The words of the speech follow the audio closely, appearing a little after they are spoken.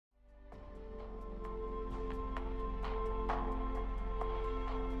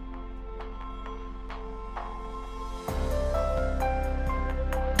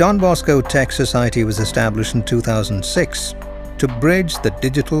Don Bosco Tech Society was established in 2006 to bridge the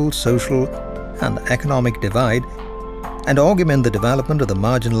digital, social and economic divide and augment the development of the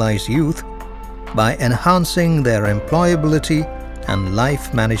marginalized youth by enhancing their employability and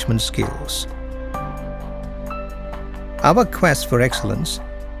life management skills. Our quest for excellence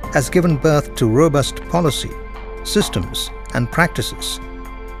has given birth to robust policy, systems and practices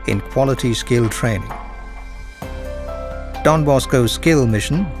in quality skill training. Don Bosco Skill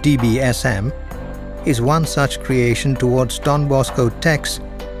Mission (DBSM) is one such creation towards Don Bosco Tech's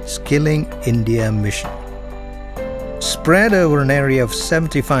Skilling India mission. Spread over an area of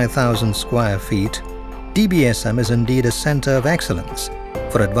 75,000 square feet, DBSM is indeed a center of excellence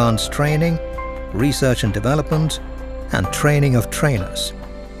for advanced training, research and development, and training of trainers.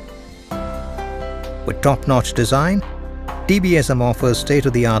 With top-notch design, DBSM offers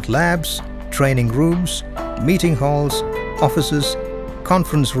state-of-the-art labs, training rooms, meeting halls, offices,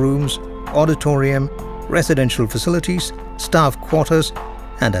 conference rooms, auditorium, residential facilities, staff quarters,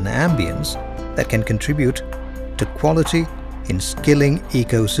 and an ambience that can contribute to quality in skilling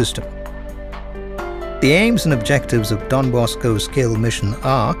ecosystem. The aims and objectives of Don Bosco Skill Mission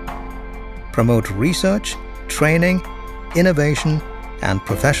are: promote research, training, innovation, and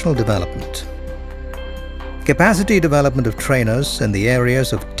professional development. Capacity development of trainers in the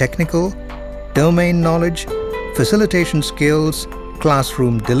areas of technical, domain knowledge, facilitation skills,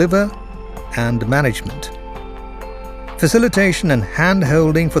 classroom deliver, and management. Facilitation and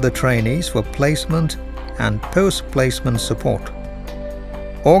hand-holding for the trainees for placement and post-placement support.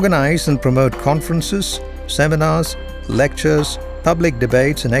 Organize and promote conferences, seminars, lectures, public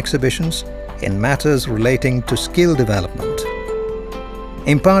debates and exhibitions in matters relating to skill development.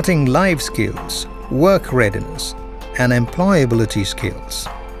 Imparting life skills, work readiness, and employability skills.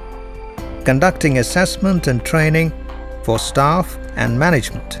 Conducting assessment and training for staff and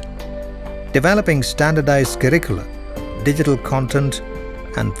management. Developing standardized curricula, digital content,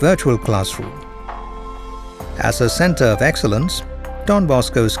 and virtual classroom. As a center of excellence, Don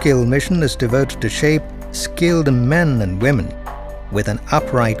Bosco Skill Mission is devoted to shape skilled men and women with an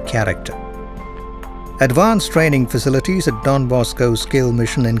upright character. Advanced training facilities at Don Bosco Skill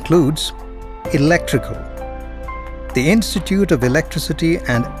Mission includes electrical. The Institute of Electricity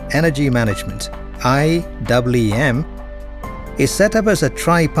and Energy Management, IEEM, is set up as a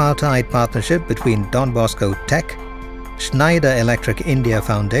tripartite partnership between Don Bosco Tech, Schneider Electric India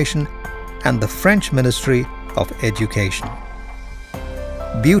Foundation, and the French Ministry of Education.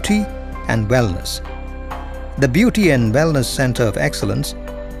 Beauty and Wellness. The Beauty and Wellness Center of Excellence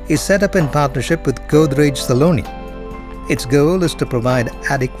is set up in partnership with Godrej Saloni. Its goal is to provide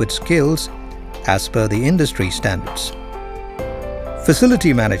adequate skills as per the industry standards.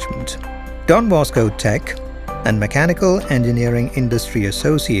 Facility Management. Don Bosco Tech and Mechanical Engineering Industry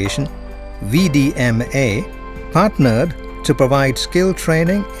Association (VDMA) partnered to provide skill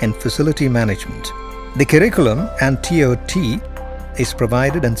training in facility management. The curriculum and TOT is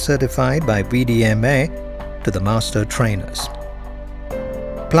provided and certified by VDMA to the master trainers.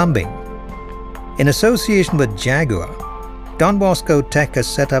 Plumbing. In association with Jaguar, Don Bosco Tech has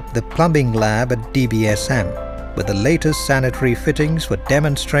set up the Plumbing Lab at DBSM with the latest sanitary fittings for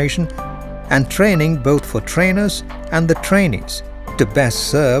demonstration and training both for trainers and the trainees to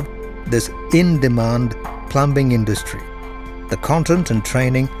best serve this in-demand plumbing industry. The content and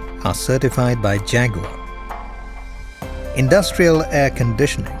training are certified by Jaguar. Industrial Air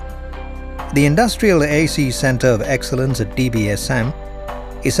Conditioning. The Industrial AC Center of Excellence at DBSM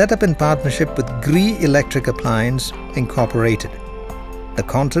is set up in partnership with GRE Electric Appliance Incorporated. The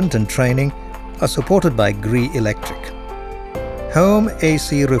content and training are supported by GRE Electric. Home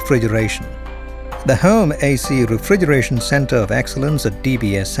AC Refrigeration. The Home AC Refrigeration Center of Excellence at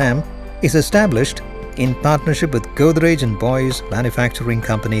DBSM is established in partnership with Godrej & Boys Manufacturing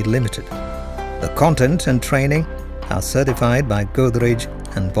Company Limited. The content and training are certified by Godrej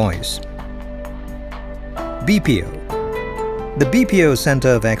 & Boys. BPO. The BPO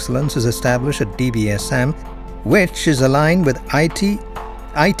Center of Excellence is established at DBSM, which is aligned with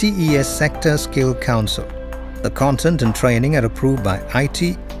ITES Sector Skill Council. The content and training are approved by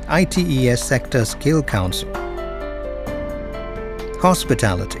ITES Sector Skill Council.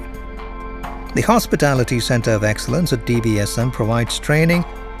 Hospitality. The Hospitality Center of Excellence at DBSM provides training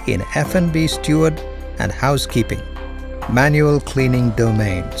in F&B steward and housekeeping, manual cleaning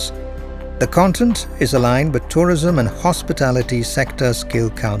domains. The content is aligned with Tourism and Hospitality Sector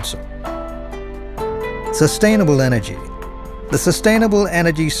Skill Council. Sustainable Energy. The Sustainable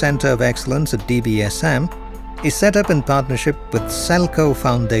Energy Center of Excellence at DBSM is set up in partnership with Selco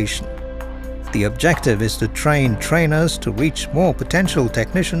Foundation. The objective is to train trainers to reach more potential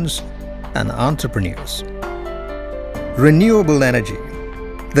technicians and entrepreneurs. Renewable energy.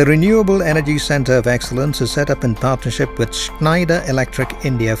 The Renewable Energy Center of Excellence is set up in partnership with Schneider Electric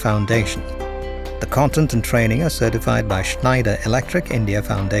India Foundation. The content and training are certified by Schneider Electric India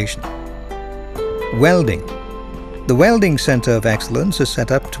Foundation. Welding. The Welding Center of Excellence is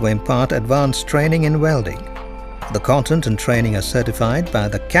set up to impart advanced training in welding. The content and training are certified by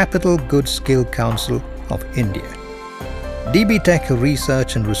the Capital Goods Skill Council of India. DB Tech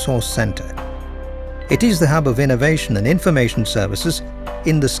Research and Resource Center. It is the hub of innovation and information services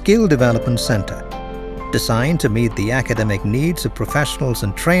in the Skill Development Center. Designed to meet the academic needs of professionals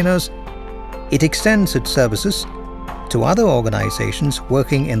and trainers, it extends its services to other organizations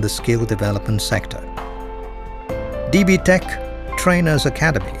working in the skill development sector. DB Tech Trainers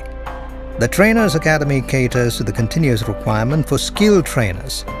Academy. The Trainers Academy caters to the continuous requirement for skilled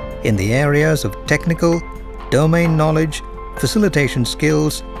trainers in the areas of technical, domain knowledge, facilitation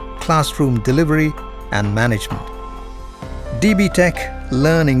skills, classroom delivery, and management. DB Tech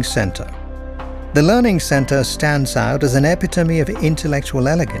Learning Center. The Learning Center stands out as an epitome of intellectual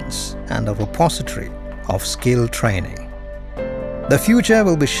elegance and a repository of skill training. The future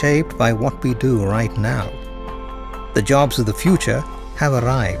will be shaped by what we do right now. The jobs of the future have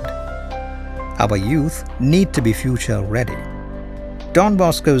arrived. Our youth need to be future ready. Don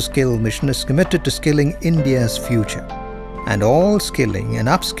Bosco Skill Mission is committed to skilling India's future, and all skilling and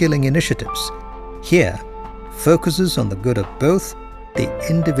upskilling initiatives here focuses on the good of both the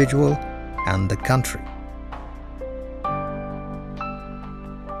individual and the country.